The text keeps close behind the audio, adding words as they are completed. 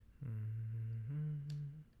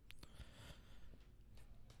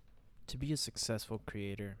To be a successful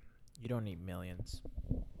creator, you don't need millions.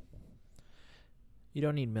 You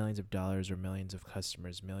don't need millions of dollars or millions of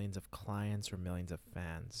customers, millions of clients, or millions of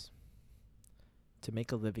fans. To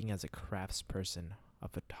make a living as a craftsperson, a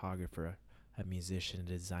photographer, a musician, a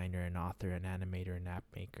designer, an author, an animator, an app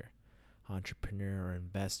maker, entrepreneur, or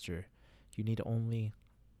investor, you need only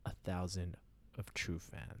 1,000 of true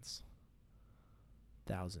fans.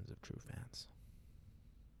 Thousands of true fans.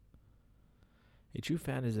 A true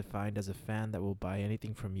fan is defined as a fan that will buy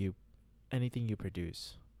anything from you, anything you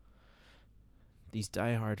produce. These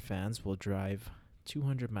die-hard fans will drive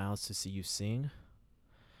 200 miles to see you sing.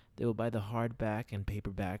 They will buy the hardback and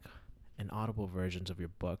paperback and audible versions of your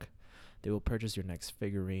book. They will purchase your next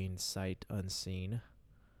figurine sight unseen.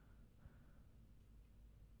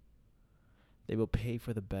 They will pay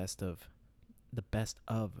for the best of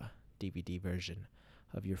DVD version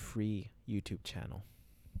of your free YouTube channel.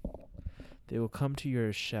 They will come to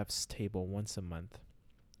your chef's table once a month.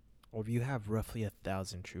 Or if you have roughly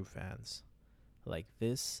 1,000 true fans, like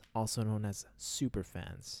this, also known as super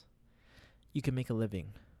fans, you can make a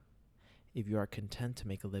living if you are content to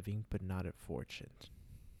make a living but not a fortune.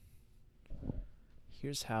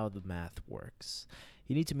 Here's how the math works.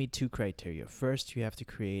 You need to meet two criteria. First, you have to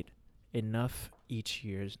create enough each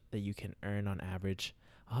year that you can earn on average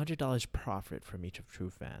 $100 profit from each true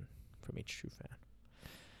fan.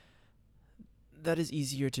 That is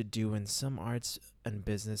easier to do in some arts and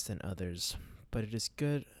business than others, but it is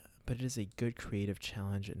a good creative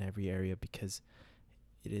challenge in every area because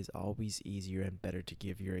it is always easier and better to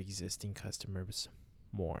give your existing customers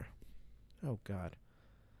more. Oh God.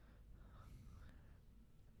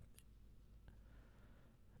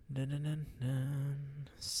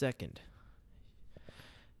 Second,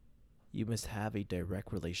 you must have a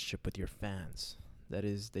direct relationship with your fans. That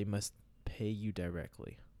is, they must pay you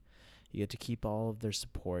directly. You get to keep all of their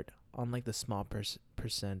support, unlike the small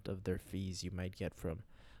percent of their fees you might get from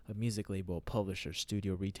a music label, publisher,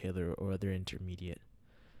 studio, retailer, or other intermediate.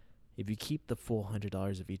 If you keep the full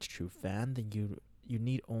 $100 of each true fan, then you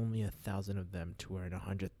need only 1,000 of them to earn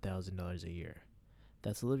 $100,000 a year.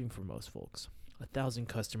 That's a living for most folks. 1,000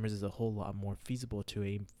 customers is a whole lot more feasible to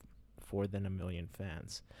aim for than 1,000,000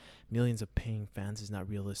 fans. Millions of paying fans is not a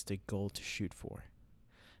realistic goal to shoot for,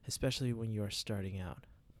 especially when you are starting out.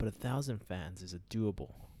 But 1,000 fans is a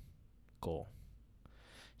doable goal.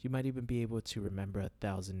 You might even be able to remember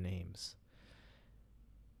 1,000 names.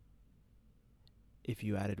 If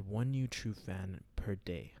you added one new true fan per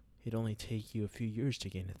day, it'd only take you a few years to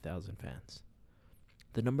gain 1,000 fans.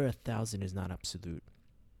 The number 1,000 is not absolute.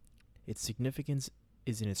 Its significance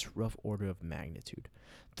is in its rough order of magnitude,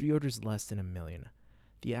 3 orders less than 1,000,000.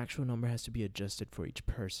 The actual number has to be adjusted for each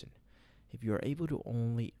person. If you are able to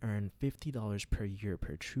only earn $50 per year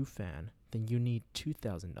per true fan, then you need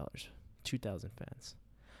 $2,000 fans.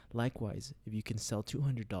 Likewise, if you can sell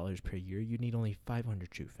 $200 per year, you need only 500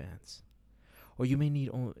 true fans. Or you may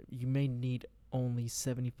need only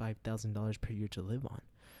 $75,000 per year to live on,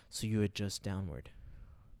 so you adjust downward.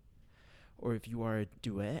 Or if you are a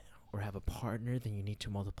duet or have a partner, then you need to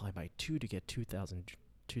multiply by 2 to get 2,000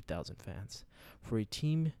 fans. For a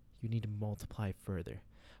team, you need to multiply further.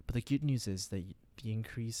 But the good news is that the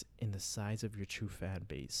increase in the size of your true fan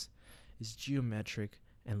base is geometric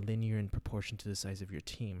and linear in proportion to the size of your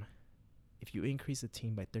team. If you increase the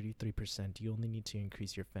team by 33%, you only need to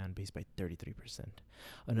increase your fan base by 33%.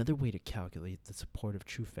 Another way to calculate the support of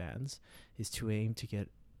true fans is to aim to get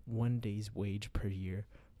 1 day's wage per year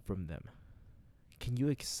from them. Can you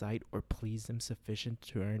excite or please them sufficient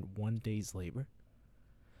to earn 1 day's labor?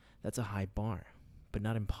 That's a high bar, but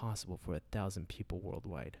not impossible for 1,000 people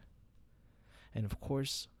worldwide. And of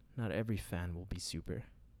course, not every fan will be super.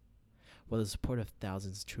 While the support of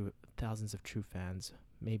thousands of true fans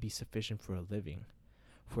may be sufficient for a living,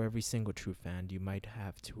 for every single true fan, you might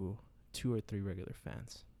have two or three regular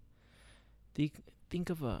fans. Think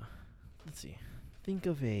of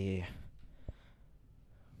a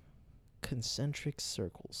concentric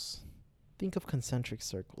circles. Think of concentric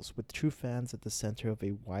circles with true fans at the center of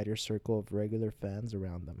a wider circle of regular fans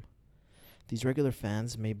around them. These regular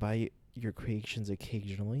fans may buy your creations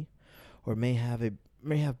occasionally, or may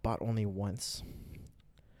have bought only once,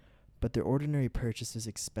 but their ordinary purchases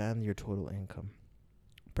expand your total income.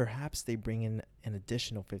 Perhaps they bring in an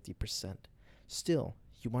additional 50%. Still,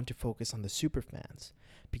 you want to focus on the super fans,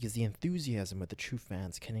 because the enthusiasm of the true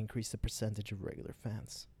fans can increase the percentage of regular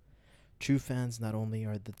fans. True fans not only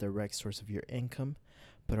are the direct source of your income,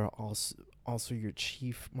 but are also your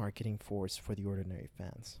chief marketing force for the ordinary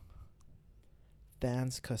fans.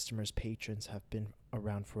 Fans, customers, patrons have been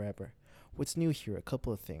around forever. What's new here? A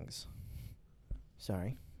couple of things.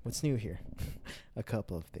 Sorry, What's new here? A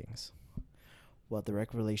couple of things. While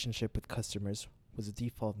direct relationship with customers was a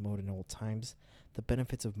default mode in old times, the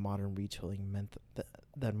benefits of modern retailing meant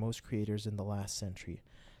that most creators in the last century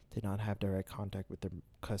did not have direct contact with their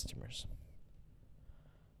customers.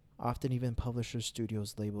 Often even publishers,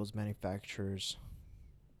 studios, labels, manufacturers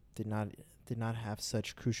did not did not have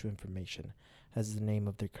such crucial information as the name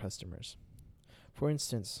of their customers. For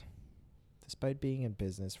instance, despite being in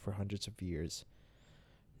business for hundreds of years,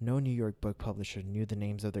 no New York book publisher knew the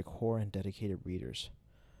names of their core and dedicated readers.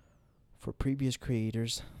 For previous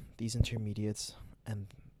creators, these intermediates, and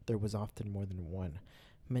there was often more than one,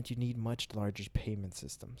 meant you need much larger payment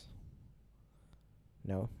systems.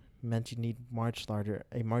 No, meant you need a much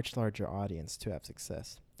larger audience to have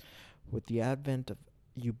success. With the advent of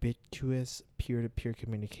ubiquitous peer-to-peer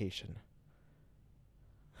communication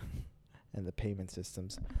and the payment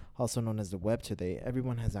systems, also known as the web today,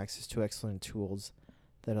 everyone has access to excellent tools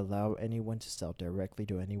that allow anyone to sell directly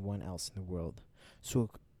to anyone else in the world.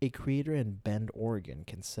 So a creator in Bend, Oregon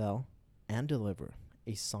can sell and deliver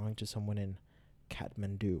a song to someone in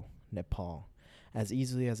Kathmandu, Nepal, as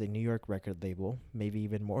easily as a New York record label, maybe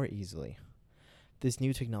even more easily. This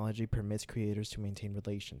new technology permits creators to maintain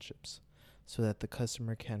relationships so that the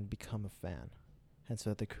customer can become a fan, and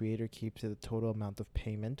so that the creator keeps the total amount of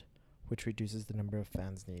payment, which reduces the number of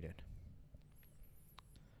fans needed.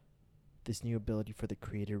 This new ability for the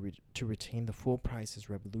creator to retain the full price is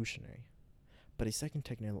revolutionary. But a second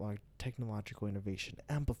technological innovation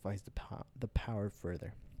amplifies the power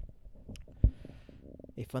further.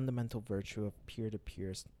 A fundamental virtue of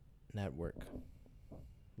peer-to-peer network,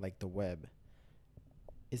 like the web,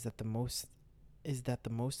 is that the most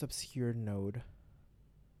obscure node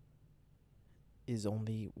is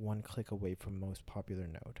only one click away from the most popular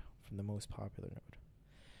node.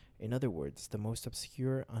 In other words, the most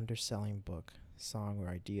obscure, underselling book, song, or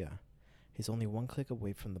idea is only one click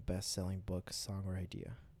away from the best-selling book, song, or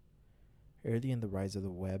idea. Early in the rise of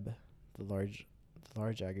the web, the large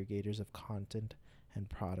aggregators of content and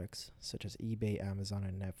products, such as eBay, Amazon,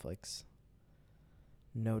 and Netflix,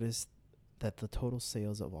 noticed that the total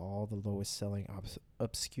sales of all the lowest-selling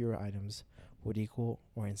obscure items would equal,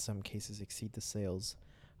 or in some cases exceed, the sales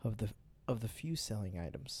of the few best-selling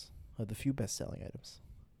items.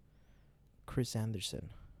 Chris Anderson,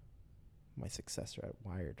 my successor at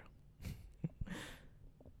Wired,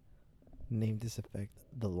 named this effect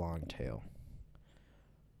the long tail.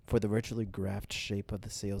 For the virtually graphed shape of the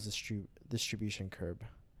sales distribution curve,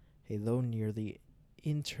 a low, nearly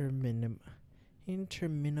interminable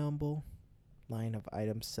line of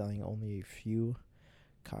items selling only a few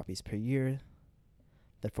copies per year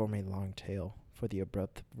that form a long tail for the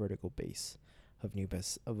abrupt vertical base of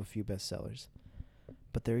a few bestsellers.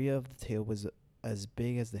 But the area of the tail was as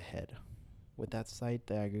big as the head. With that sight,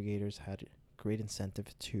 the aggregators had great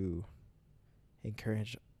incentive to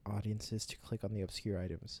encourage audiences to click on the obscure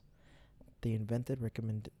items. They invented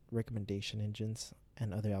recommendation engines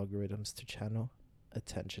and other algorithms to channel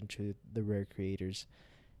attention to the rare creators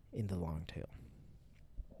in the long tail.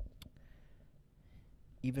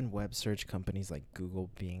 Even web search companies like Google,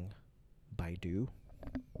 Bing, Baidu,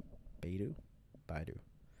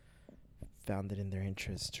 found it in their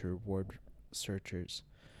interest to reward searchers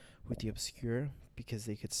with the obscure because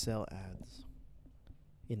they could sell ads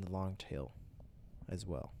in the long tail as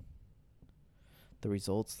well. The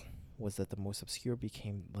result was that the most obscure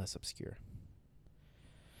became less obscure.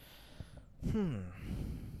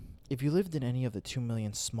 If you lived in any of the 2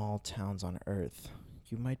 million small towns on Earth,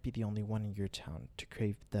 you might be the only one in your town to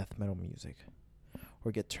crave death metal music,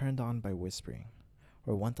 or get turned on by whispering,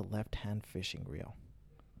 or want the left-hand fishing reel.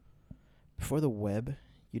 Before the web,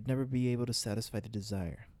 you'd never be able to satisfy the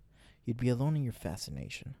desire. You'd be alone in your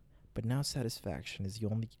fascination, but now satisfaction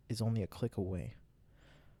is only a click away.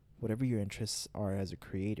 Whatever your interests are as a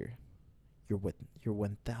creator, your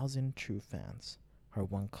 1,000 true fans are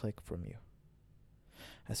one click from you.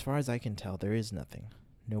 As far as I can tell, there is nothing,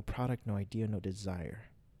 no product, no idea, no desire,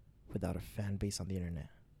 without a fan base on the internet.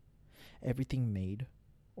 Everything made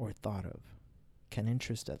or thought of can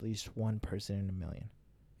interest at least one person in a million.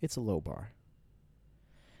 It's a low bar.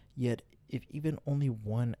 Yet, if even only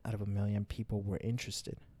 1 out of a million people were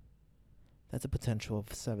interested, that's a potential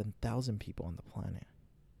of 7,000 people on the planet.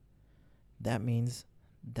 That means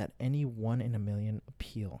that any 1 in a million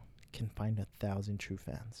appeal can find 1,000 true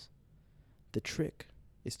fans. The trick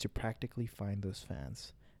is to practically find those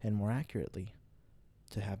fans, and more accurately,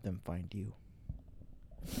 to have them find you.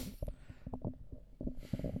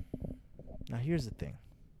 Now here's the thing.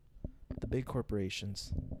 The big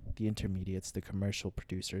corporations, the intermediates, the commercial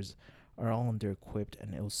producers are all under-equipped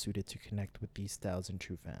and ill-suited to connect with these thousand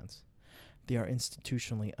true fans. They are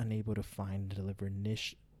institutionally unable to find and deliver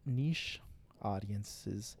niche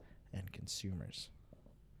audiences and consumers.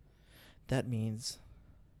 That means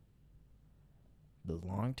the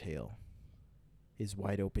long tail is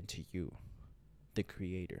wide open to you, the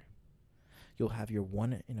creator. You'll have your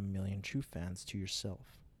 1 in a million true fans to yourself,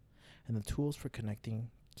 and the tools for connecting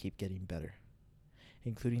keep getting better,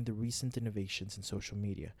 including the recent innovations in social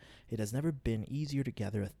media. It has never been easier to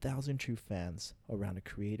gather 1,000 true fans around a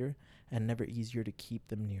creator, and never easier to keep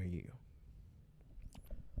them near you.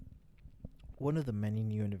 One of the many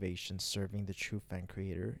new innovations serving the true fan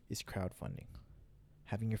creator is crowdfunding.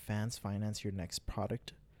 Having your fans finance your next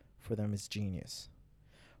product for them is genius.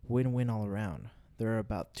 Win-win all around. There are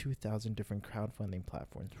about 2,000 different crowdfunding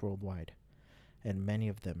platforms worldwide, and many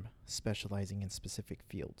of them specializing in specific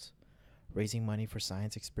fields, raising money for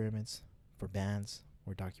science experiments, for bands,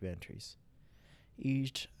 or documentaries.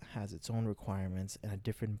 Each has its own requirements and a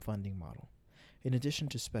different funding model, in addition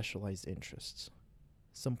to specialized interests.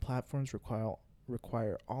 Some platforms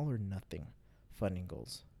require all or nothing funding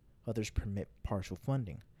goals. Others permit partial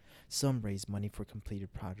funding. Some raise money for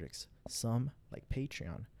completed projects. Some, like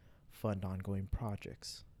Patreon, fund ongoing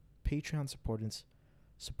projects. Patreon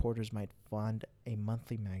supporters might fund a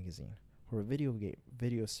monthly magazine, or a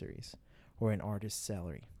video series, or an artist's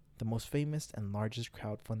salary. The most famous and largest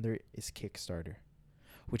crowdfunder is Kickstarter,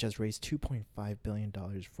 which has raised $2.5 billion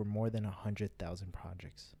for more than 100,000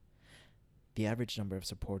 projects. The average number of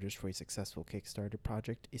supporters for a successful Kickstarter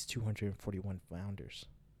project is 241 funders.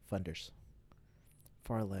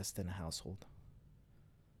 Far less than a household.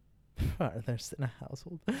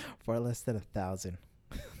 Far less than 1,000.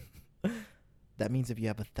 That means if you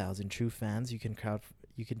have 1,000 true fans, you can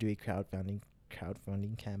do a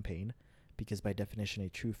crowdfunding campaign, because by definition a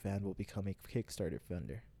true fan will become a Kickstarter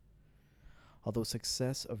funder. Although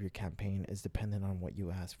success of your campaign is dependent on what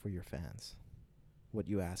you ask from your fans.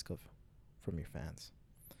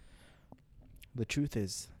 The truth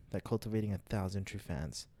is that cultivating 1,000 true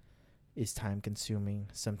fans is time-consuming,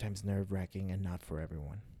 sometimes nerve-wracking, and not for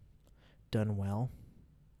everyone. Done well,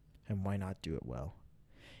 and why not do it well?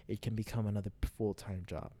 It can become another full-time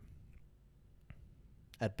job.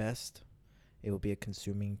 At best, it will be a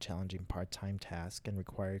consuming, challenging part-time task and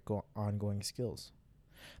require ongoing skills.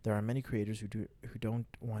 There are many creators who don't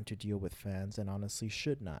want to deal with fans, and honestly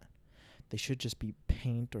should not. They should just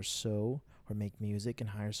paint or sew or make music and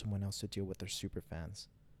hire someone else to deal with their super fans.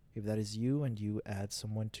 If that is you and you add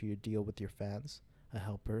someone to your deal with your fans, a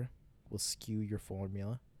helper will skew your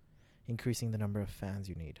formula, increasing the number of fans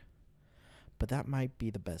you need. But that might be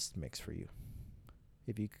the best mix for you.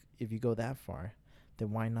 If you go that far,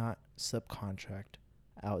 then why not subcontract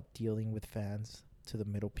out dealing with fans to the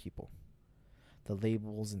middle people, the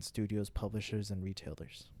labels and studios, publishers and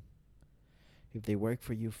retailers. If they work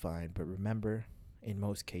for you, fine, but remember, in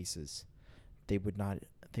most cases, they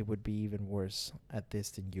would be even worse at this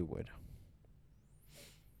than you would.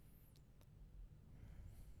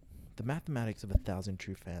 The mathematics of 1,000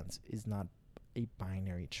 true fans is not a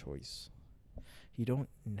binary choice. You don't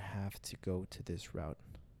have to go to this route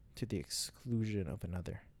to the exclusion of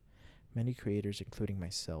another. Many creators, including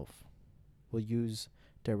myself, will use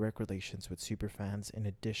direct relations with superfans in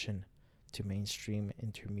addition to mainstream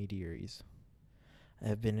intermediaries.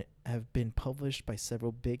 Have been published by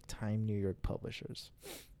several big-time New York publishers.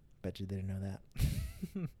 Bet you didn't know that.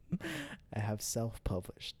 I have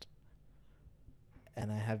self-published.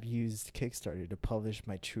 And I have used Kickstarter to publish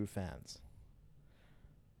my true fans.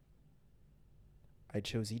 I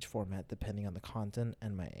chose each format depending on the content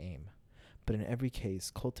and my aim. But in every case,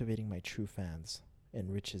 cultivating my true fans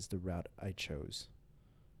enriches the route I choose.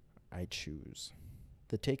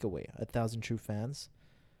 The takeaway, 1,000 true fans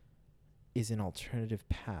is an alternative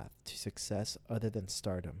path to success other than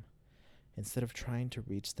stardom. Instead of trying to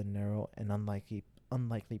reach the narrow and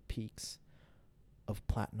unlikely peaks of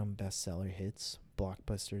platinum bestseller hits,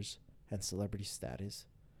 blockbusters, and celebrity status,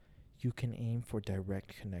 you can aim for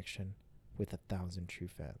direct connection with 1,000 true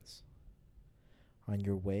fans. On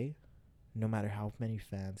your way, no matter how many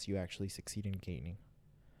fans you actually succeed in gaining,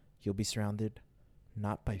 you'll be surrounded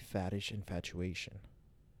not by faddish infatuation,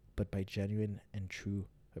 but by genuine and true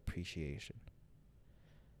appreciation.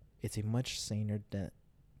 It's a much saner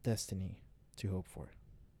destiny to hope for.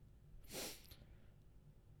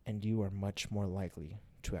 And you are much more likely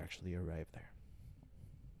to actually arrive there.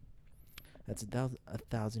 That's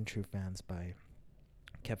 1,000 True Fans by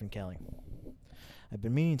Kevin Kelly. I've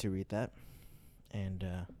been meaning to read that, and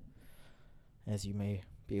as you may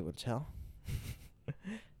be able to tell,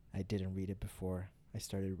 I didn't read it before I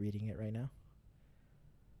started reading it right now.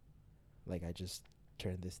 Like I just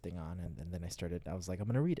turned this thing on and then I was like, I'm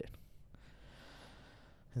gonna read it.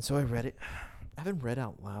 And so I read it. I haven't read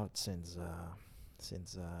out loud since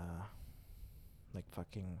like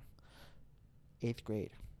fucking 8th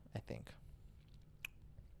grade, I think.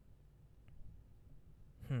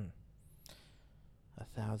 Hmm.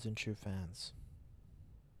 1,000 true fans.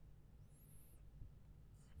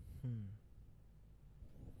 Hmm.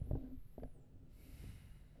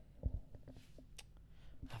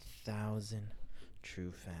 1,000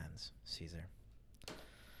 true fans, Caesar.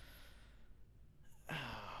 All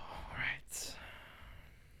right.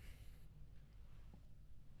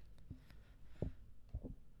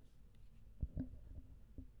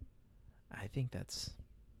 I think that's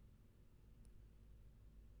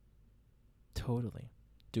totally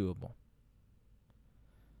doable.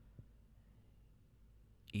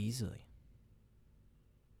 Easily.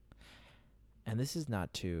 And this is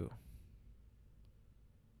not to,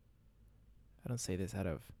 I don't say this out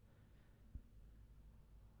of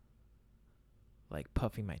like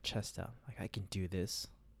puffing my chest out. Like I can do this.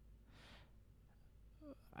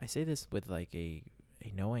 I say this with like a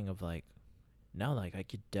knowing of like, no, like I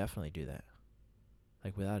could definitely do that.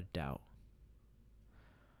 Like without a doubt.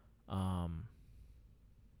 Um,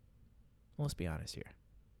 let's be honest here.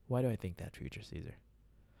 Why do I think that, Future Caesar?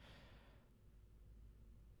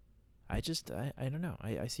 I don't know.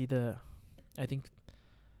 I see the, I think,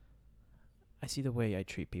 I see the way I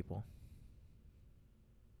treat people,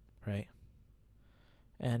 right?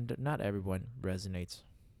 And not everyone resonates.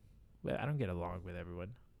 But I don't get along with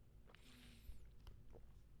everyone.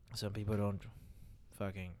 Some people don't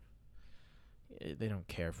fucking, they don't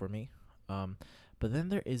care for me. Um, but then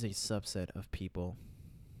there is a subset of people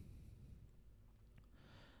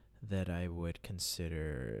that I would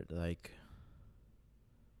consider like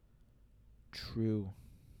true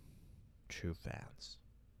fans,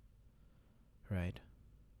 right?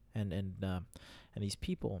 And these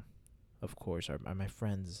people, of course, are my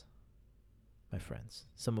friends. My friends,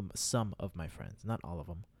 some of my friends, not all of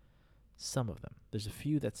them. Some of them. There's a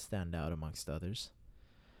few that stand out amongst others,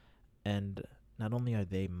 and not only are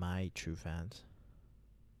they my true fans,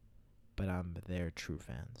 but I'm their true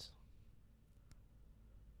fans.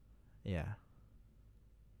 Yeah,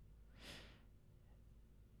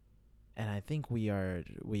 and I think we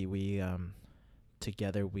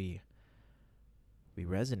together we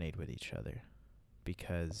resonate with each other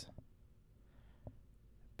because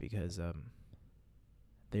because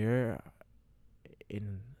they're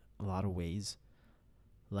in a lot of ways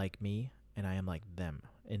like me and I am like them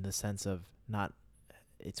in the sense of not,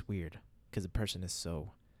 it's weird because a person is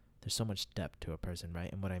so, there's so much depth to a person,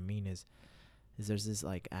 right? And what I mean is there's this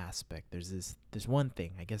like aspect, there's one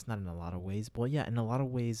thing, I guess not in a lot of ways, but yeah, in a lot of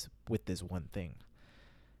ways with this one thing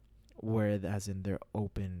where as in they're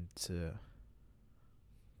open to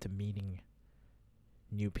meeting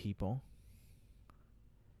new people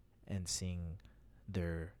and seeing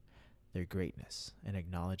their greatness and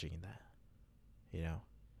acknowledging that, you know.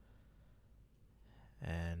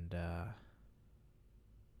 And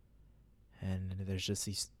there's just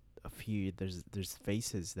these a few there's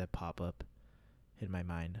faces that pop up in my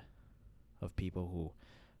mind of people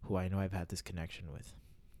who I know I've had this connection with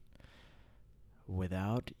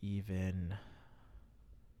without even,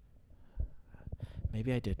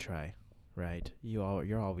 maybe I did try, right?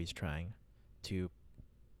 You're always trying to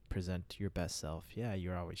present your best self. Yeah,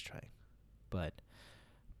 you're always trying. But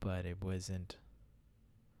it wasn't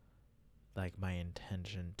like my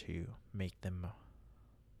intention to make them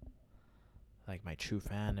like my true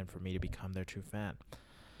fan and for me to become their true fan.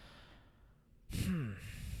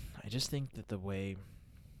 I just think that the way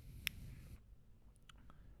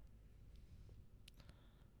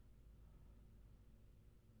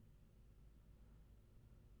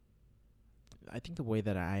I think the way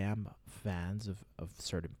that I am fans of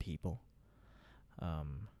certain people,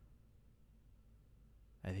 um,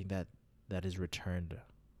 I think that is returned,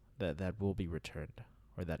 that will be returned,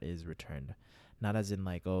 or that is returned, not as in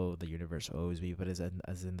like, oh, the universe owes me, but as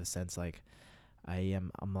in the sense like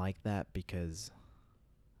I'm like that because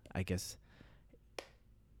I guess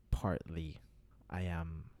partly I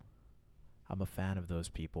am I'm a fan of those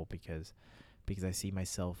people because I see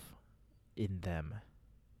myself in them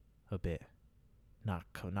a bit, not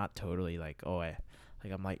totally like, oh, I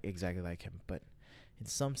like I'm like exactly like him, but in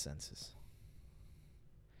some senses.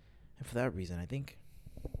 And for that reason, I think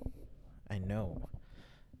I know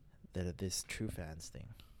that this true fans thing,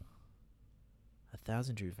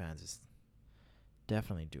 1,000 true fans is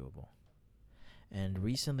definitely doable. And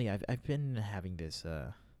recently, I've been having this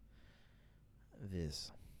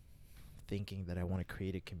thinking that I want to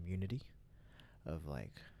create a community of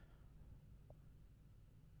like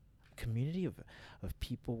community of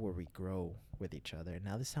people where we grow with each other.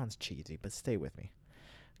 Now this sounds cheesy, but stay with me.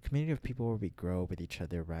 Community of people where we grow with each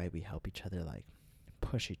other, right? We help each other, like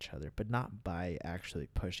push each other, but not by actually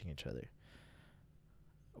pushing each other.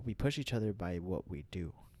 We push each other by what we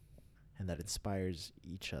do, and that inspires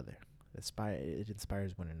each other. It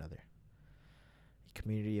inspires one another. A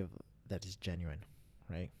community of that is genuine,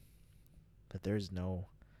 right? That there's no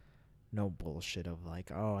bullshit of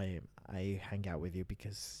like, oh, I hang out with you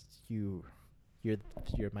because you're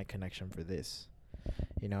my connection for this.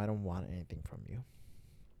 You know, I don't want anything from you.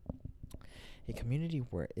 A community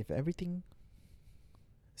where if anything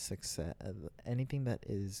that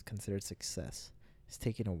is considered success is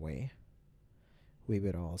taken away, we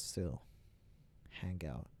would all still hang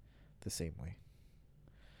out the same way.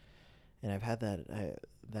 And I've had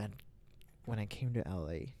that when I came to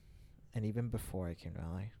LA, and even before I came to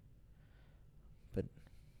LA. But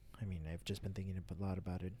I mean, I've just been thinking a lot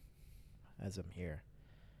about it as I'm here.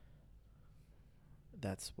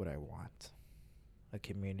 That's what I want. A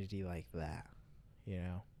community like that, you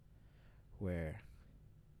know, where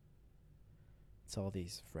it's all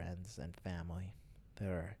these friends and family that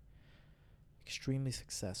are extremely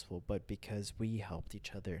successful, but because we helped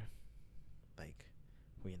each other, like,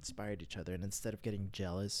 we inspired each other, and instead of getting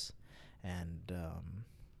jealous and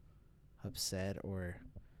upset or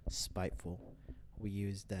spiteful, we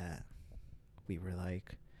used that. We were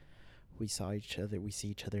like, we see each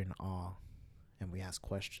other in awe, and we ask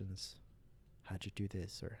questions. How'd you do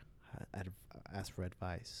this? Or ask for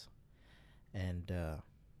advice. And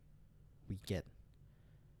we get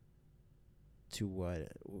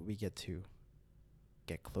to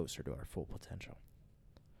get closer to our full potential.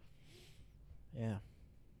 Yeah.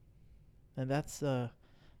 And that's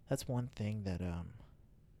one thing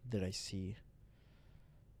that I see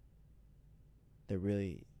that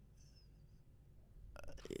really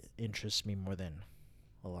interests me more than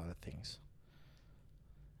a lot of things.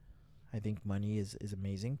 I think money is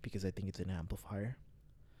amazing because I think it's an amplifier.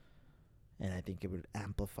 And I think it would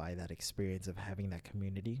amplify that experience of having that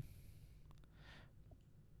community.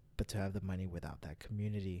 But to have the money without that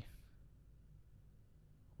community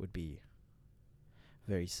would be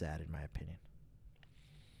very sad, in my opinion.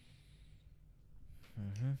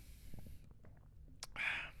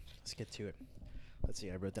 Let's get to it. Let's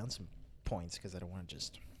see, I wrote down some points because I don't want to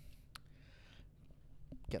just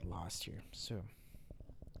get lost here. So,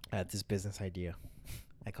 I had this business idea.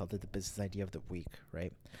 I called it the business idea of the week,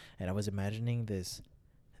 right? And I was imagining this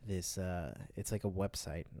it's like a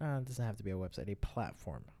website. No, it doesn't have to be a website. A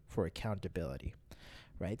platform for accountability,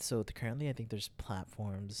 right? So currently, I think there's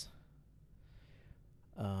platforms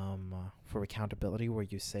for accountability where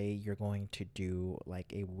you say you're going to do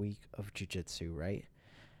like a week of jiu-jitsu, right?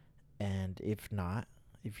 And if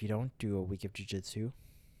you don't do a week of jiu-jitsu,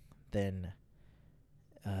 then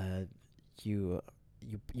you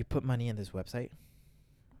put money in this website,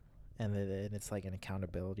 and it's like an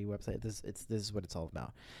accountability website. This is what it's all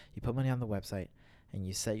about. You put money on the website, and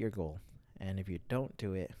you set your goal. And if you don't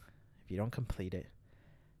do it, if you don't complete it,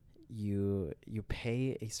 you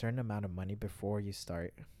pay a certain amount of money before you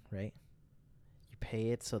start, right? You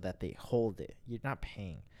pay it so that they hold it. You're not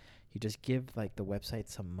paying. You just give like the website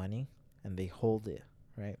some money, and they hold it,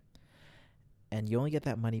 right? And you only get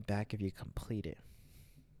that money back if you complete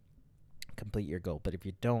your goal. But if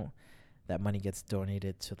you don't, that money gets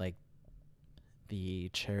donated to like the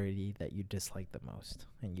charity that you dislike the most,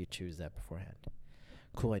 and you choose that beforehand.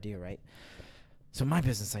 Cool idea, right? So my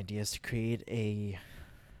business idea is to create an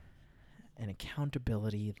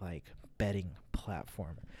accountability like betting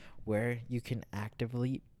platform where you can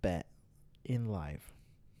actively bet in live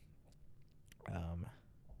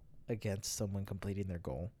against someone completing their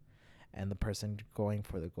goal, and the person going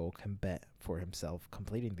for the goal can bet for himself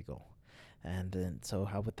completing the goal. And then, so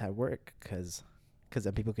how would that work? Because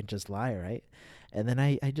then people can just lie, right? And then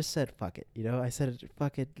I just said, fuck it. You know, I said,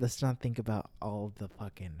 fuck it. Let's not think about all the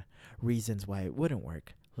fucking reasons why it wouldn't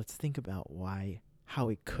work. Let's think about how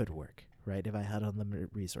it could work, right? If I had unlimited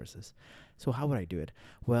resources. So how would I do it?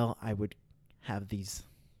 Well, I would have these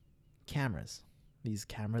cameras.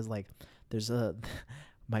 Like, there's one of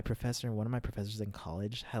my professors in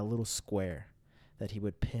college had a little square that he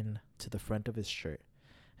would pin to the front of his shirt.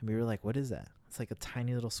 And we were like, what is that? It's like a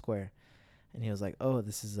tiny little square. And he was like, oh,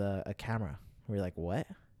 this is a camera. We were like, what?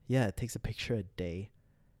 Yeah, it takes a picture a day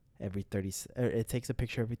it takes a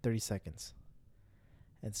picture every 30 seconds.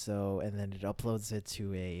 And then it uploads it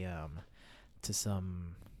to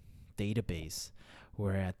some database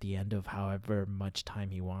where at the end of however much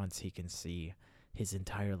time he wants, he can see his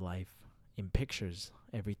entire life in pictures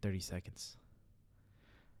every 30 seconds.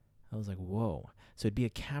 I was like, whoa. So it'd be a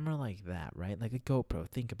camera like that, right? Like a GoPro.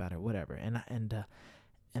 Think about it, whatever. And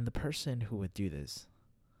the person who would do this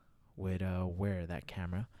would wear that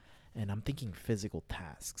camera, and I'm thinking physical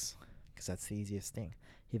tasks because that's the easiest thing.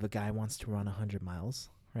 If a guy wants to run 100 miles,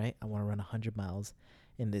 right? I want to run 100 miles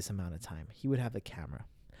in this amount of time. He would have the camera.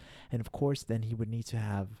 And of course, then he would need to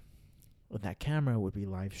have that camera would be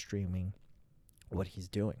live streaming what he's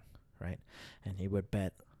doing, right? And he would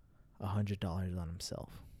bet $100 on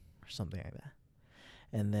himself or something like that.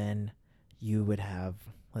 And then you would have,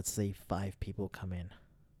 let's say, 5 people come in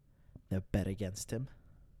that bet against him,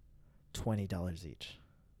 $20 each.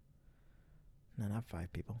 No, not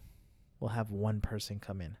 5 people. We'll have one person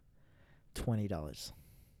come in, $20.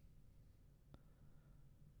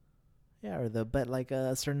 Yeah, or they'll bet like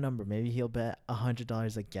a certain number. Maybe he'll bet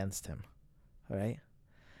 $100 against him. All right?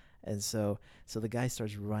 And so the guy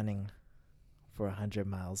starts running for 100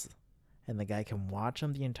 miles, and the guy can watch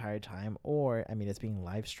him the entire time, or, I mean, it's being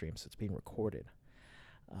live streamed, so it's being recorded.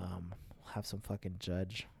 We'll have some fucking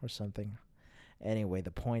judge or something. Anyway,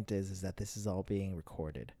 the point is that this is all being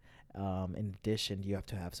recorded. In addition, you have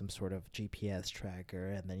to have some sort of GPS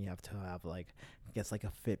tracker, and then you have to have, like, I guess, like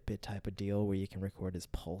a Fitbit type of deal where you can record his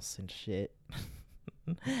pulse and shit.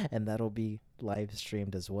 And that'll be live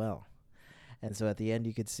streamed as well. And so at the end,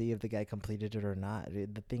 you could see if the guy completed it or not.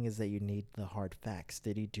 The thing is that you need the hard facts.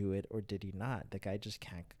 Did he do it or did he not? The guy just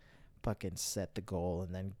can't fucking set the goal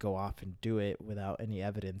and then go off and do it without any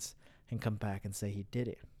evidence and come back and say he did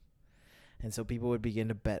it. And so people would begin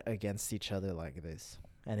to bet against each other like this.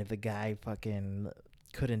 And if the guy fucking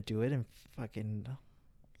couldn't do it and fucking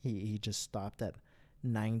he just stopped at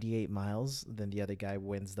 98 miles, then the other guy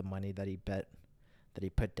wins the money that he bet, that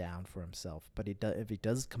he put down for himself. But if he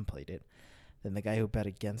does complete it, then the guy who bet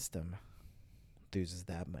against him loses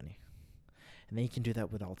that money. And then you can do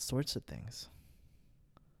that with all sorts of things.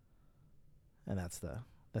 And that's the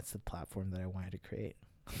platform that I wanted to create.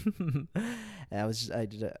 And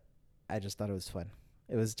I just thought it was fun.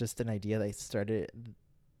 It was just an idea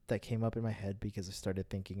that came up in my head because I started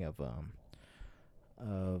thinking of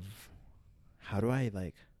how do I,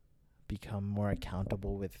 like, become more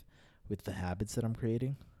accountable with the habits that I'm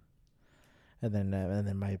creating. And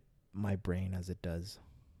then my brain, as it does,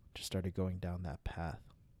 just started going down that path.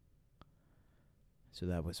 So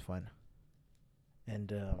that was fun.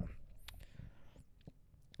 And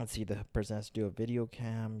let's see, the person has to do a video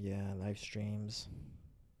cam, live streams.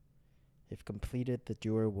 If completed, the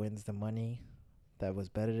doer wins the money that was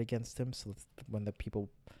betted against him. So when the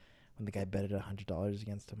guy betted $100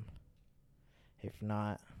 against him. If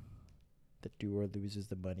not, the doer loses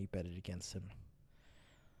the money betted against him.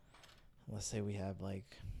 Let's say we have,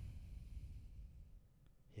 like,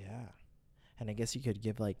 and I guess you could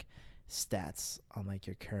give, like, stats on, like,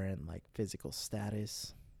 your current, like, physical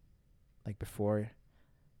status, like, before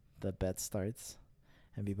the bet starts,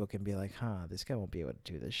 and people can be like, this guy won't be able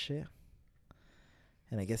to do this shit.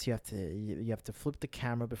 And I guess you have to flip the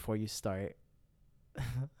camera before you start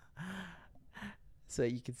so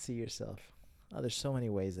you can see yourself. There's so many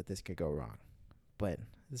ways that this could go wrong, but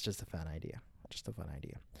it's just a fun idea.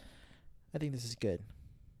 I think this is good,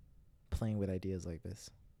 playing with ideas like this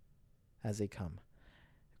as they come,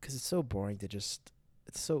 because it's so boring it's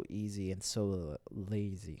so easy and so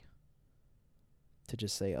lazy to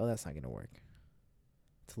just say, oh, that's not going to work.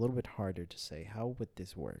 It's a little bit harder to say, how would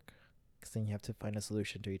this work? Because then you have to find a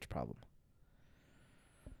solution to each problem.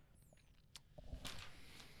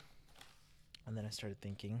 And then I started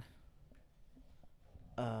thinking,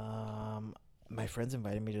 my friends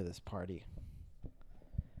invited me to this party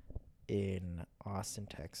in Austin,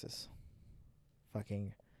 Texas,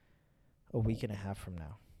 fucking a week and a half from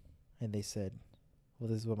now. And they said, well,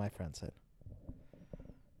 this is what my friend said.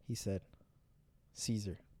 He said,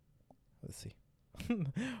 Caesar. Let's see.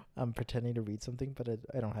 I'm pretending to read something, but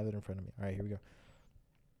I don't have it in front of me. All right, here we go.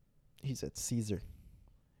 He said, Caesar,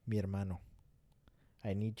 mi hermano,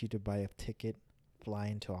 I need you to buy a ticket, fly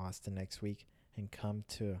into Austin next week, and come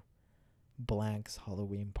to Blank's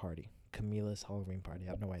Halloween party. Camila's Halloween party. I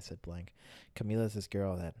don't know why I said blank. Camila is this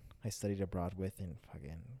girl that I studied abroad with in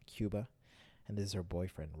fucking Cuba. And this is her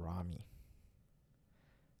boyfriend, Rami.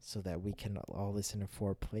 So that we can all listen to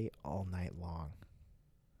foreplay all night long.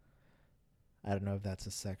 I don't know if that's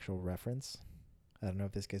a sexual reference. I don't know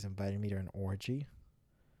if this guy's inviting me to an orgy.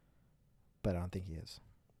 But I don't think he is.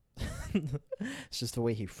 It's just the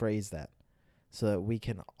way he phrased that. So that we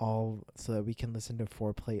can listen to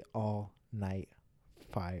foreplay all night.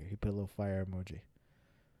 Fire. He put a little fire emoji.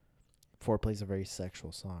 Foreplay is a very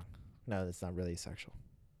sexual song. No, it's not really sexual.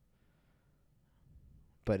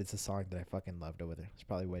 But it's a song that I fucking loved over there. It's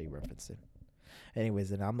probably why he referenced it.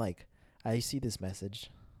 Anyways, and I'm like, I see this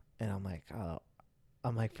message, and I'm like,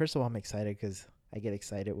 first of all, I'm excited because I get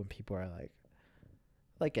excited when people are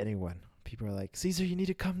like anyone. People are like, Caesar, you need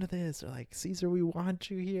to come to this. Or like, Caesar, we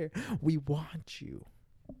want you here. We want you.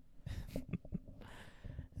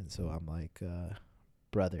 And so I'm like,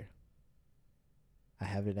 brother, I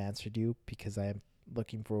haven't answered you because I am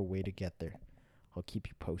looking for a way to get there. I'll keep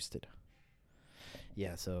you posted.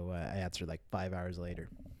 Yeah, so I answered like 5 hours later.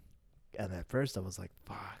 And at first I was like,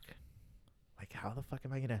 fuck. Like, how the fuck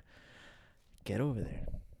am I going to get over there?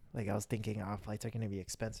 Like, I was thinking, oh, flights are going to be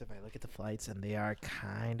expensive. I look at the flights, and they are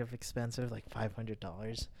kind of expensive, like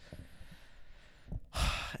 $500.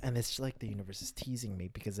 And it's like the universe is teasing me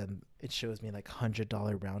because then it shows me like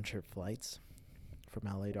 $100 round trip flights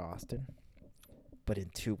from LA to Austin, but in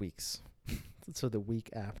 2 weeks. So the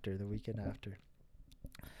weekend after.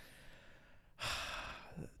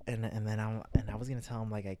 And then I was gonna tell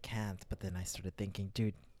him like I can't, but then I started thinking,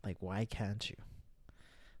 dude, like why can't you?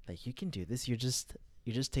 Like you can do this. You're just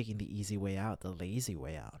taking the easy way out, the lazy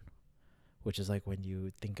way out, which is like when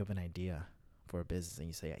you think of an idea for a business and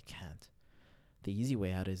you say I can't. The easy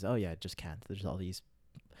way out is, oh yeah, I just can't. There's all these.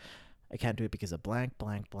 I can't do it because of blank,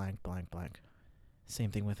 blank, blank, blank, blank. Same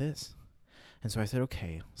thing with this. And so I said,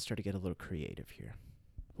 okay, let's start to get a little creative here.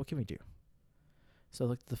 What can we do? So I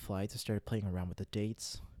looked at the flights. I started playing around with the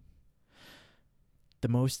dates. The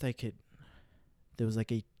most I could, there was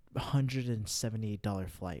like a $178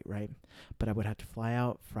 flight, right? But I would have to fly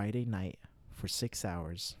out Friday night for 6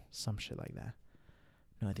 hours, some shit like that.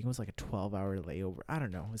 No, I think it was like a 12-hour layover. I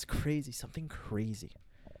don't know. It was crazy, something crazy.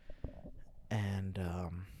 And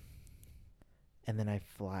then I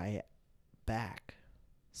fly back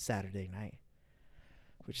Saturday night,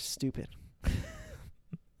 which is stupid.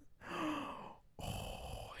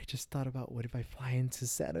 Oh, I just thought about what if I fly into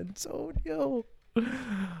San Antonio?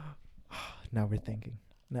 Now we're thinking.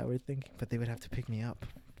 But they would have to pick me up.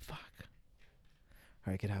 Fuck.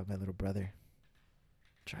 Or I could have my little brother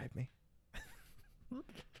drive me.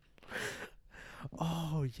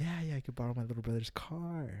 Oh, yeah, I could borrow my little brother's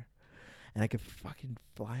car. And I could fucking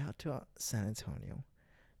fly out to San Antonio,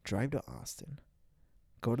 drive to Austin,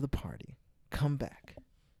 go to the party, come back.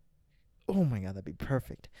 Oh my god, that'd be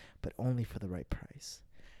perfect. But only for the right price.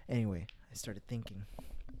 Anyway, I started thinking.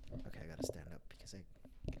 Okay, I gotta stand up because I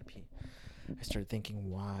gotta pee. I started thinking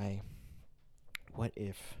what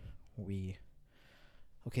if we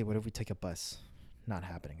take a bus? Not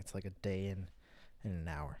happening. It's like a day and an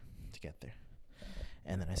hour to get there.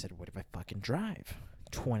 And then I said, what if I fucking drive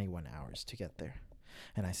 21 hours to get there?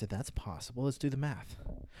 And I said, that's possible. Let's do the math.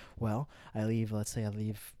 Well, let's say I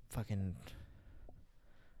leave fucking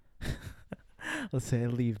let's say I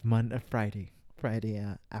leave Friday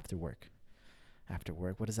after work. After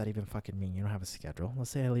work, what does that even fucking mean? You don't have a schedule. Let's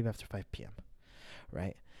say I leave after 5 p.m.,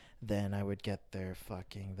 right? Then I would get there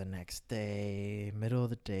fucking the next day, middle of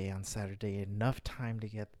the day on Saturday, enough time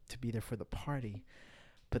to be there for the party.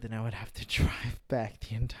 But then I would have to drive back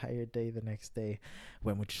the entire day the next day.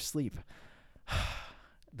 When would you sleep?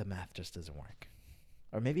 The math just doesn't work.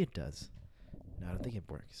 Or maybe it does. No, I don't think it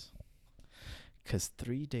works. Because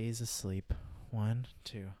 3 days of sleep, 1,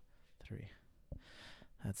 2, 3.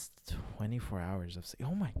 That's 24 hours of sleep.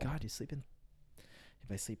 Oh my god, you sleep in...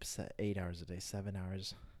 If I sleep 8 hours a day, 7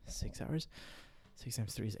 hours, 6 hours, 6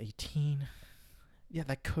 times 3 is 18. Yeah,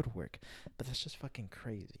 that could work. But that's just fucking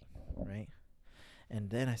crazy, right? And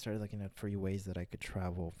then I started looking at free ways that I could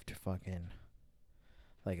travel to fucking...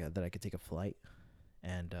 that I could take a flight.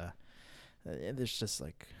 And there's just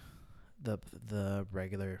like the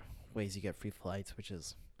regular ways you get free flights, which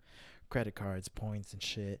is credit cards, points, and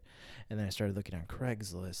shit. And then I started looking on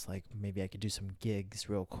Craigslist, like maybe I could do some gigs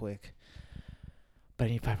real quick, but I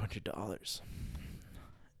need $500.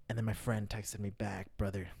 And then my friend texted me back,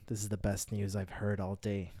 brother, this is the best news I've heard all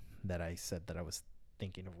day. That I said that I was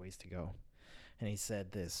thinking of ways to go. And he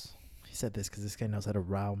said this because this guy knows how to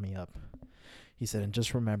rile me up. He said, and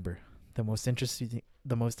just remember, the most interesting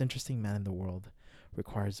man in the world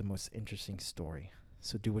requires the most interesting story.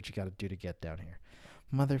 So do what you gotta do to get down here.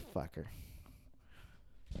 Motherfucker.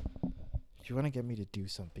 If you want to get me to do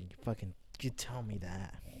something, you tell me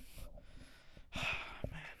that.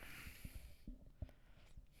 Man.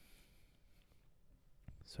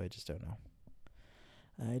 So I just don't know.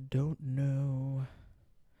 I don't know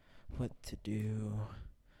what to do.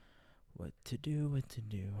 This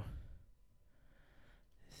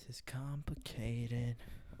is complicated.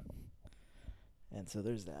 And so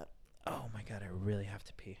there's that. Oh my god, I really have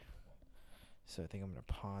to pee. So I think I'm going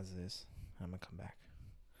to pause this. And I'm going to come back.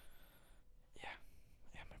 Yeah,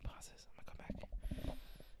 I'm going to pause this. I'm going to come back.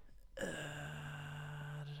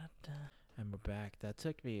 I'm And we're back. That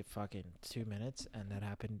took me fucking 2 minutes, and that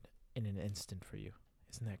happened in an instant for you.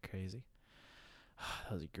 Isn't that crazy?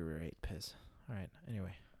 That was a great piss. Alright,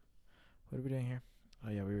 anyway. What are we doing here?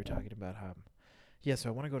 Oh, yeah, we were talking about how... Yeah, so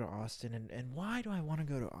I want to go to Austin. And why do I want to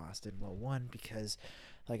go to Austin? Well, one, because,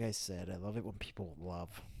 like I said, I love it when people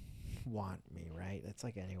want me, right? That's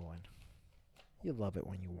like anyone. You love it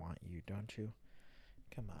when you want you, don't you?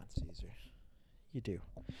 Come on, Caesar. You do.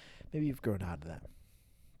 Maybe you've grown out of that.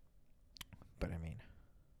 But I mean,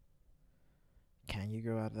 can you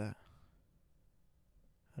grow out of that?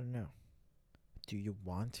 I don't know. Do you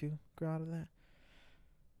want to grow out of that?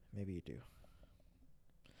 Maybe you do.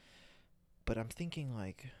 But I'm thinking,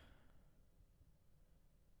 like,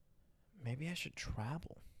 maybe I should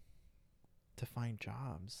travel to find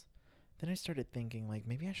jobs. Then I started thinking, like,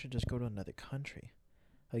 maybe I should just go to another country.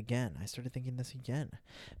 Again, I started thinking this again.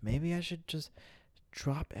 Maybe I should just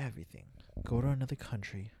drop everything, go to another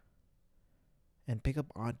country, and pick up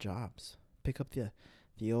odd jobs. Pick up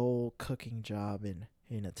the old cooking job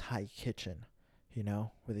in a Thai kitchen, where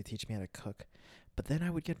they teach me how to cook. But then I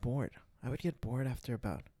would get bored. I would get bored after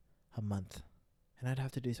about a month, and I'd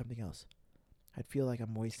have to do something else. I'd feel like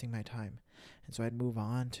I'm wasting my time. And so I'd move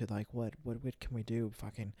on to, like, what can we do?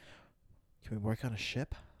 Can we work on a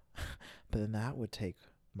ship? But then that would take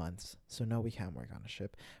months. So no, we can't work on a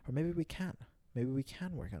ship. Or maybe we can. Maybe we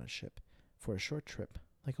can work on a ship for a short trip,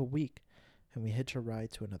 like a week, and we hitch a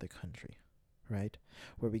ride to another country, right?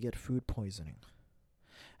 Where we get food poisoning.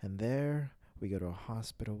 And there we go to a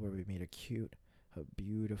hospital where we meet a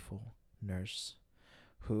beautiful nurse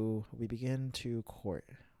who we begin to court,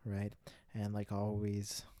 right? And like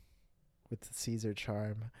always with the Caesar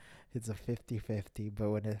charm, it's a 50-50, but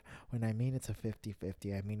when I mean it's a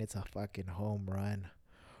 50-50, I mean it's a fucking home run,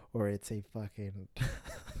 or it's a fucking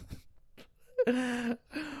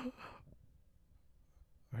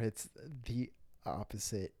or it's the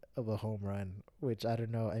opposite of a home run, which I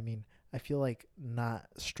don't know. I mean, I feel like not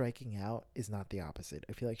striking out is not the opposite.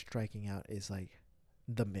 I feel like striking out is like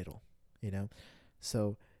the middle,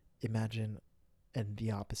 So imagine and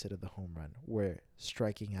the opposite of the home run, where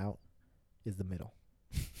striking out is the middle.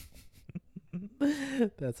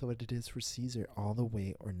 That's what it is for Caesar. All the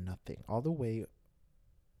way or nothing. All the way,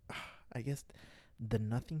 I guess the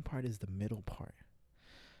nothing part is the middle part.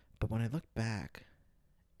 But when I look back,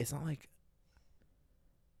 it's not like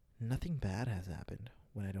nothing bad has happened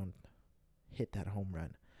when I don't hit that home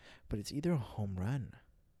run. But it's either a home run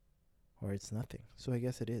or it's nothing. So I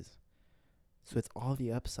guess it is. So it's all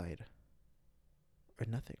the upside or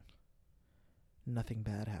nothing. Nothing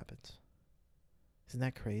bad happens. Isn't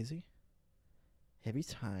that crazy? Every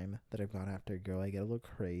time that I've gone after a girl, I get a little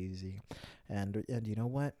crazy. And you know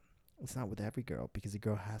what? It's not with every girl, because the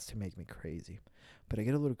girl has to make me crazy. But I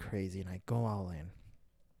get a little crazy and I go all in.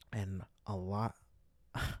 And a lot...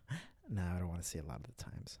 no, I don't want to say a lot of the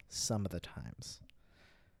times. Some of the times.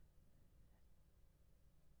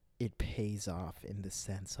 It pays off in the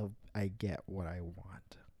sense of I get what I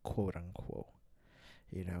want. Quote unquote.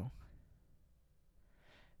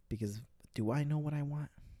 Because do I know what I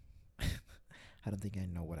want? I don't think I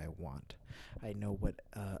know what I want. I know what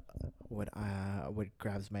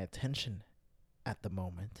grabs my attention at the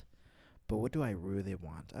moment. But what do I really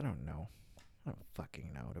want? I don't know. I don't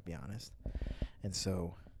fucking know, to be honest. And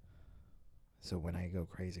so when I go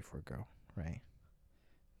crazy for a girl, right?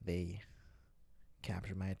 They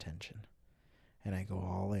capture my attention. And I go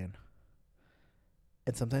all in.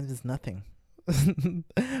 And sometimes it's nothing.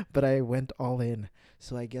 But I went all in.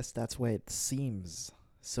 So I guess that's why it seems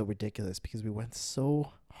so ridiculous, because we went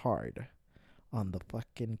so hard on the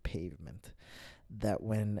fucking pavement that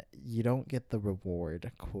when you don't get the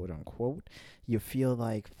reward, quote unquote, you feel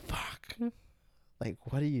like, fuck, like,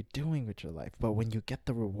 what are you doing with your life? But when you get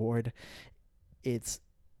the reward, it's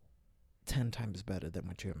 10 times better than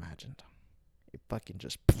what you imagined. It fucking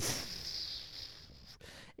just,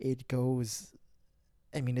 it goes,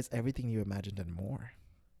 I mean, it's everything you imagined and more.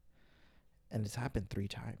 And it's happened 3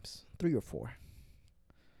 times, 3 or 4.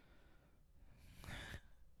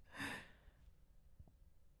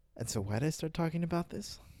 And so why did I start talking about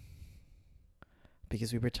this?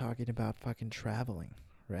 Because we were talking about fucking traveling,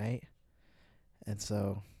 right? And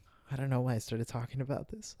so I don't know why I started talking about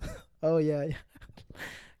this. Oh, yeah.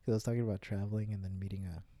 Because I was talking about traveling and then meeting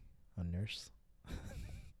a nurse.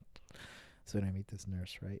 So when I meet this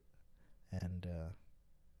nurse, right? And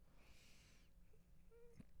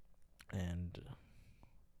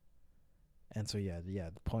so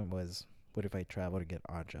the point was, what if I travel to get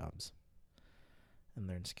odd jobs and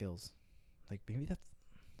learn skills? Like, maybe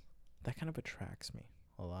that kind of attracts me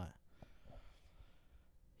a lot.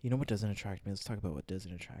 You know what doesn't attract me? Let's talk about what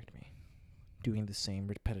doesn't attract me. doing the same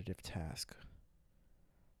repetitive task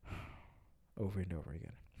over and over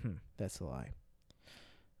again. That's a lie.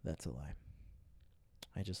 That's a lie.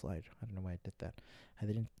 I just lied. I don't know why I did that. I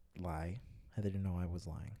didn't lie. I didn't know I was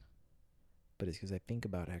lying. But it's because I think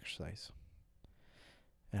about exercise.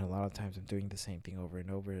 And a lot of times I'm doing the same thing over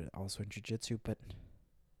and over, also in jiu-jitsu, but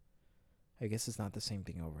I guess it's not the same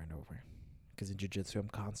thing over and over. Because in jiu-jitsu, I'm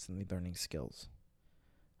constantly learning skills.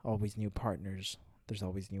 Always new partners. There's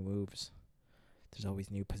always new moves. There's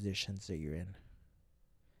always new positions that you're in.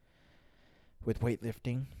 With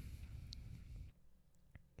weightlifting,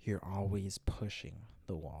 you're always pushing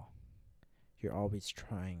the wall. You're always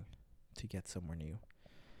trying to get somewhere new.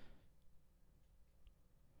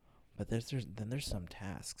 But there's some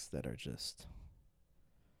tasks that are just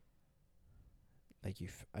like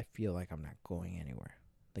I feel like I'm not going anywhere.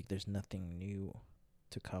 Like there's nothing new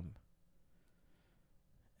to come.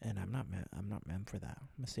 And I'm not meant for that. I'm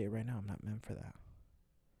gonna say it right now. I'm not meant for that.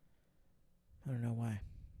 I don't know why.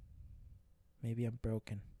 Maybe I'm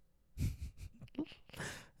broken.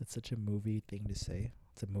 That's such a movie thing to say.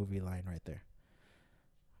 It's a movie line right there,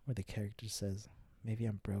 where the character says, "Maybe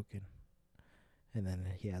I'm broken," and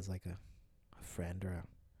then he has like a friend or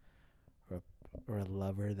a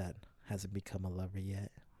lover that hasn't become a lover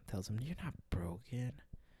yet. Tells him, "You're not broken."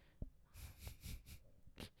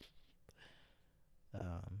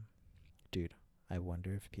 Dude, I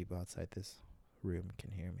wonder if people outside this room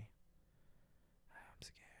can hear me. I'm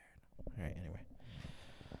scared. All right, anyway.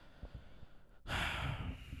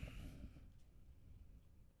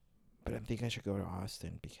 But I think I should go to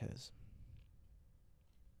Austin because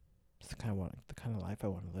it's the kind of life I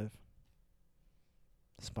want to live.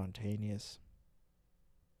 Spontaneous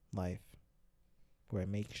life where I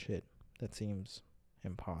make shit that seems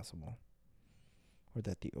impossible or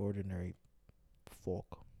that the ordinary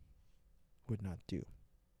folk would not do.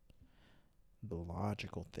 The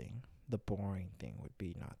logical thing, the boring thing would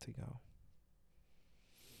be not to go.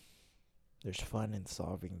 There's fun in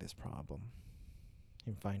solving this problem,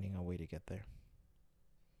 in finding a way to get there,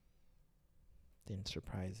 in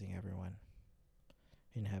surprising everyone,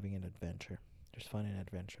 in having an adventure. There's fun in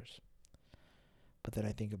adventures. But then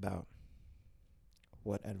I think about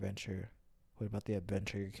what about the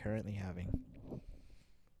adventure you're currently having?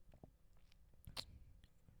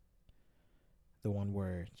 The one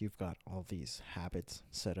where you've got all these habits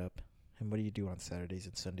set up. And what do you do on Saturdays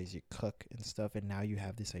and Sundays? You cook and stuff. And now you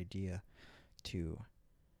have this idea to,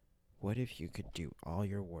 what if you could do all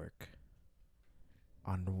your work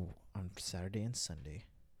on Saturday and Sunday,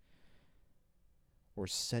 or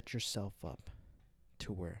set yourself up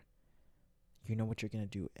to where you know what you're going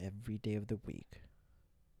to do every day of the week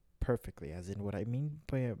perfectly. As in, what I mean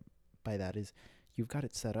by that is you've got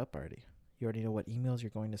it set up already. You already know what emails you're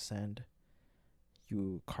going to send.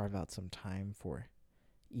 You carve out some time for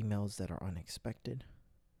emails that are unexpected.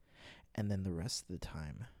 And then the rest of the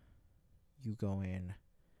time, you go in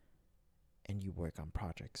and you work on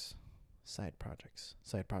projects, side projects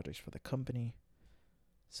for the company,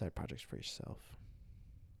 side projects for yourself.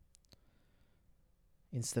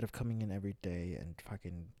 Instead of coming in every day and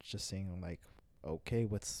fucking just saying like, okay,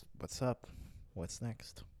 what's up? What's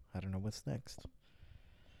next? I don't know what's next.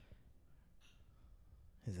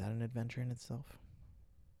 Is that an adventure in itself?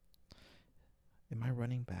 Am I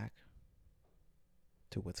running back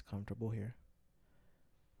to what's comfortable here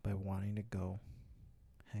by wanting to go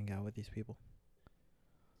hang out with these people?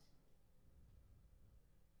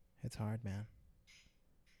 It's hard, man.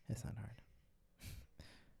 It's not hard.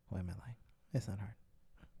 Why am I lying? It's not hard.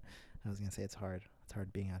 I was going to say it's hard. It's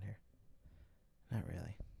hard being out here. Not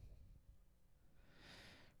really.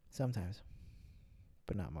 Sometimes.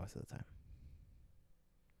 But not most of the time.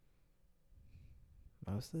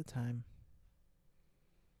 Most of the time,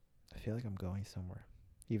 I feel like I'm going somewhere.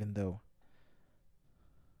 Even though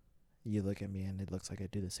you look at me and it looks like I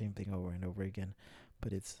do the same thing over and over again.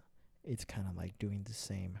 But it's kind of like doing the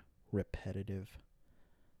same repetitive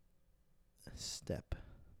step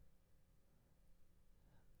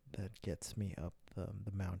that gets me up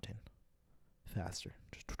the mountain faster.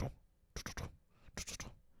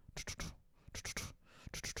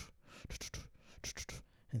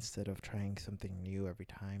 Instead of trying something new every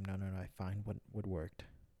time. No, I find what worked.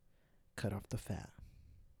 Cut off the fat.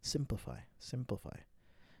 Simplify.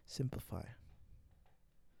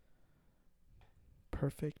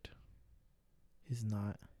 Perfect is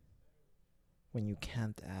not when you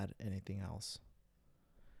can't add anything else.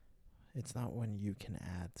 It's not when you can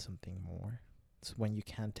add something more. It's when you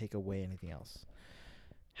can't take away anything else.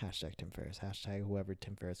 Hashtag Tim Ferriss. Hashtag whoever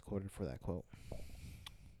Tim Ferriss quoted for that quote.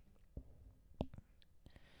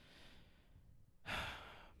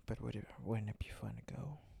 But wouldn't it be fun to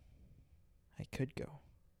go? I could go.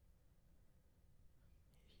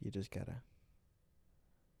 You just gotta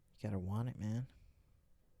want it, man.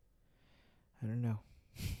 I don't know.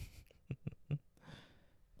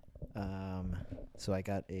 So I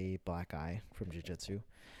got a black eye from jiu-jitsu.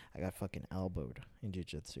 I got fucking elbowed in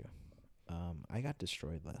jiu-jitsu. I got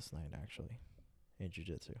destroyed last night, actually, in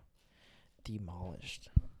jiu-jitsu. Demolished.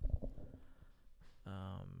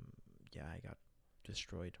 Yeah, I got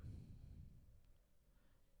destroyed.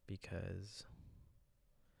 Because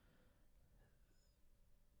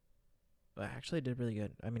I actually did really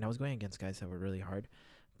good. I mean, I was going against guys that were really hard,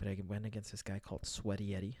 but I went against this guy called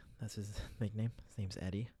Sweaty Eddie. That's his nickname. His name's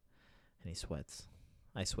Eddie, and he sweats.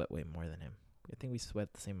 I sweat way more than him. I think we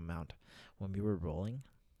sweat the same amount. When we were rolling,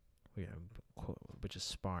 which is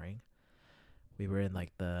sparring, we were in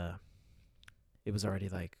like it was already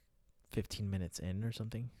like 15 minutes in or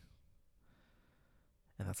something.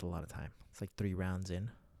 And that's a lot of time. It's like 3 rounds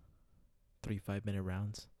in. 3 5-minute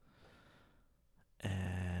rounds.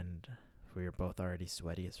 And we were both already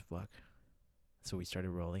sweaty as fuck. So we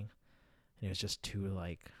started rolling. And it was just too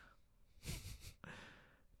like...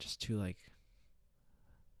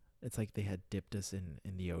 It's like they had dipped us in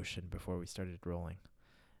the ocean before we started rolling.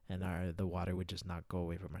 And the water would just not go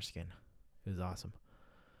away from our skin. It was awesome.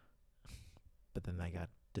 But then I got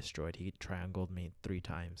destroyed. He triangled me 3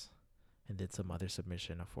 times. And did some other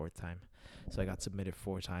submission a 4th time. So I got submitted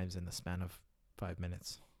 4 times in the span of 5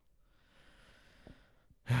 minutes.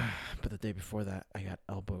 But the day before that, I got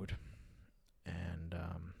elbowed. And,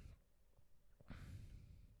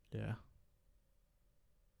 yeah.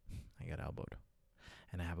 I got elbowed.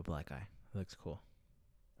 And I have a black eye. It looks cool.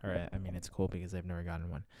 Alright, I mean, it's cool because I've never gotten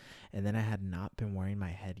one. And then I had not been wearing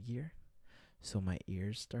my headgear. So my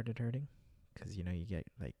ears started hurting. Because, you get,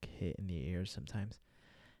 like, hit in the ears sometimes.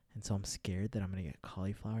 And so I'm scared that I'm going to get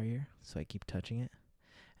cauliflower ear. So I keep touching it.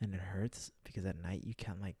 And it hurts because at night you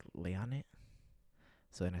can't, like, lay on it.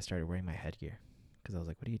 So then I started wearing my headgear. Because I was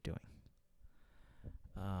like, what are you doing?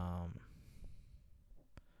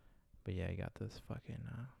 But yeah, I got this fucking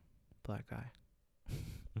black eye.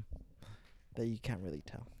 That you can't really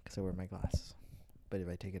tell. Because I wear my glasses. But if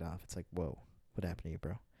I take it off, it's like, whoa. What happened to you,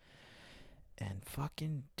 bro? And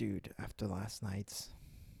fucking, dude, after last night's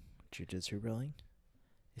jiu-jitsu rolling,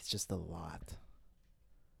 it's just a lot.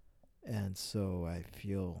 And so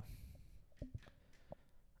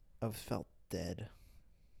I've felt dead.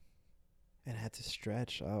 And I had to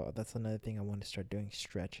stretch. Oh, that's another thing I want to start doing,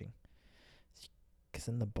 stretching. Because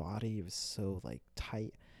in the body, it was so, like,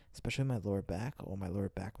 tight. Especially my lower back. Oh, my lower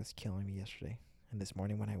back was killing me yesterday. And this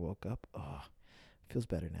morning when I woke up, feels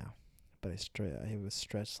better now. But I was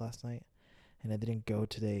stretched last night. And I didn't go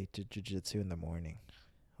today to jiu-jitsu in the morning.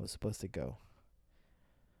 I was supposed to go.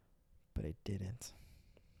 But I didn't.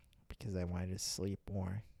 Because I wanted to sleep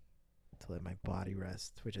more. To let my body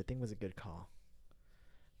rest. Which I think was a good call.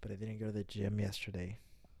 But I didn't go to the gym yesterday.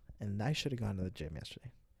 And I should have gone to the gym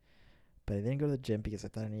yesterday. But I didn't go to the gym because I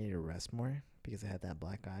thought I needed to rest more. Because I had that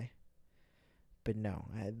black eye. But no,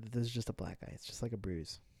 this is just a black eye. It's just like a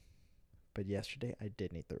bruise. But yesterday I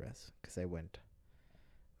did need the rest. Because I went.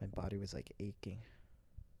 My body was like aching.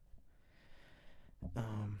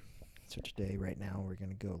 So today, right now, we're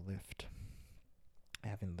going to go lift. I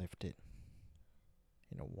haven't lifted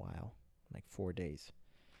in a while. Like 4 days.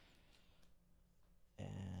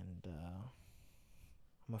 And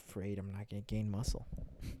I'm afraid I'm not going to gain muscle.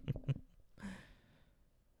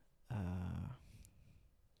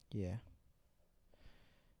 Yeah.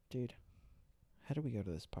 Dude, how do we go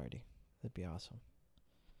to this party? That'd be awesome.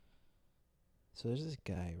 So there's this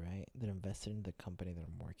guy, right, that invested in the company that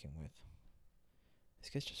I'm working with. This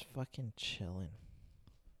guy's just fucking chilling.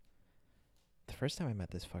 The first time I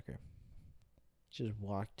met this fucker, he just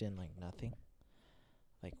walked in like nothing.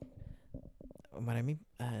 Like, what I mean,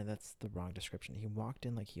 that's the wrong description. He walked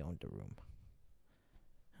in like he owned a room.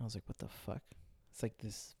 I was like, what the fuck? It's like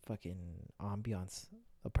this fucking ambiance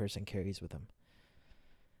a person carries with him.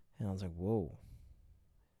 And I was like, whoa.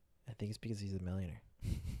 I think it's because he's a millionaire.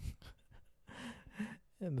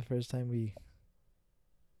 And the first time we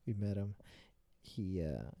met him, he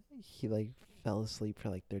like fell asleep for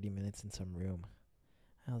like 30 minutes in some room.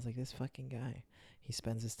 And I was like, this fucking guy. He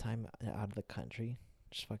spends his time out of the country,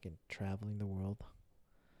 just fucking traveling the world.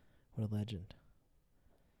 What a legend.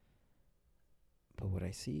 But what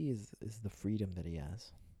I see is the freedom that he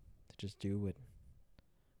has to just do what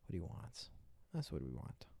he wants. That's what we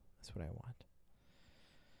want. That's what I want.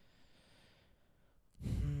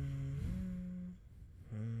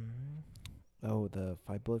 Oh, the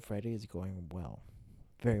Five Bullet Friday is going well.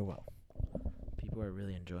 Very well. People are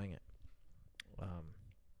really enjoying it.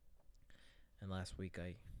 And last week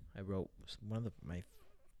I wrote one of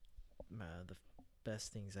the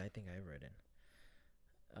best things I think I've written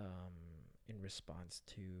in response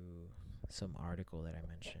to some article that I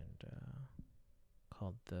mentioned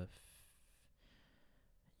called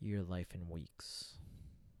Your Life in Weeks.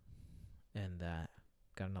 And that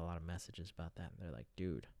gotten a lot of messages about that. And they're like,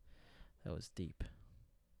 dude, that was deep.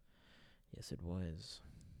 Yes, it was.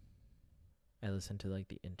 I listened to like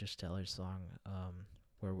the Interstellar song,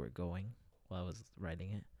 Where We're Going, while I was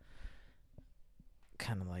writing it.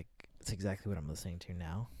 Kind of like, it's exactly what I'm listening to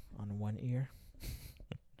now on one ear.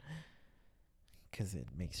 Because it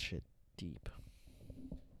makes shit deep.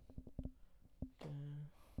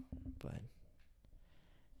 But,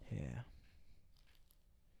 yeah.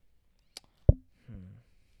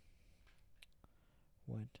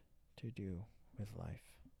 What to do with life?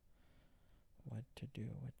 What to do?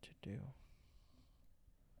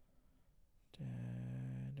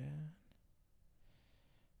 Da-da.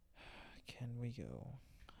 Can we go?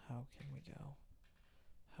 How can we go?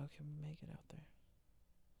 How can we make it out there?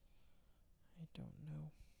 I don't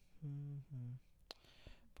know.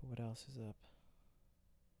 But what else is up?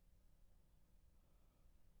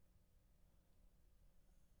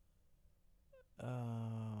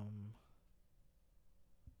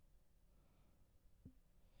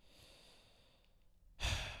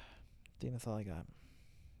 I think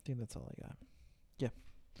that's all I got. Yeah.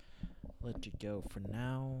 Let you go for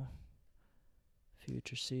now.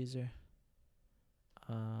 Future Caesar.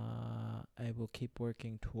 I will keep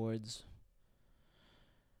working towards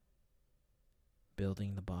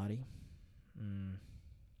building the body,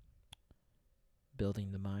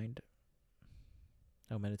 building the mind.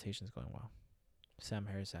 Oh, meditation's going well. Sam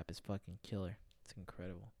Harris app is fucking killer. It's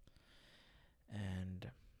incredible.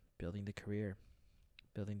 And building the career,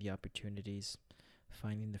 building the opportunities,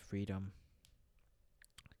 finding the freedom.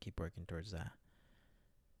 Keep working towards that.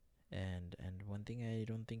 And one thing I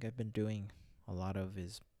don't think I've been doing a lot of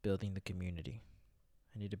is building the community.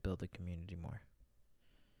 I need to build the community more.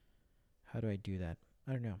 How do I do that?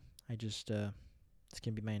 I don't know. I just it's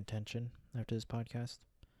gonna be my intention after this podcast,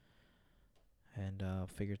 and I'll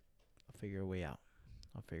figure a way out.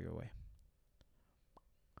 I'll figure a way.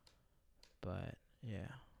 But yeah,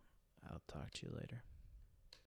 I'll talk to you later.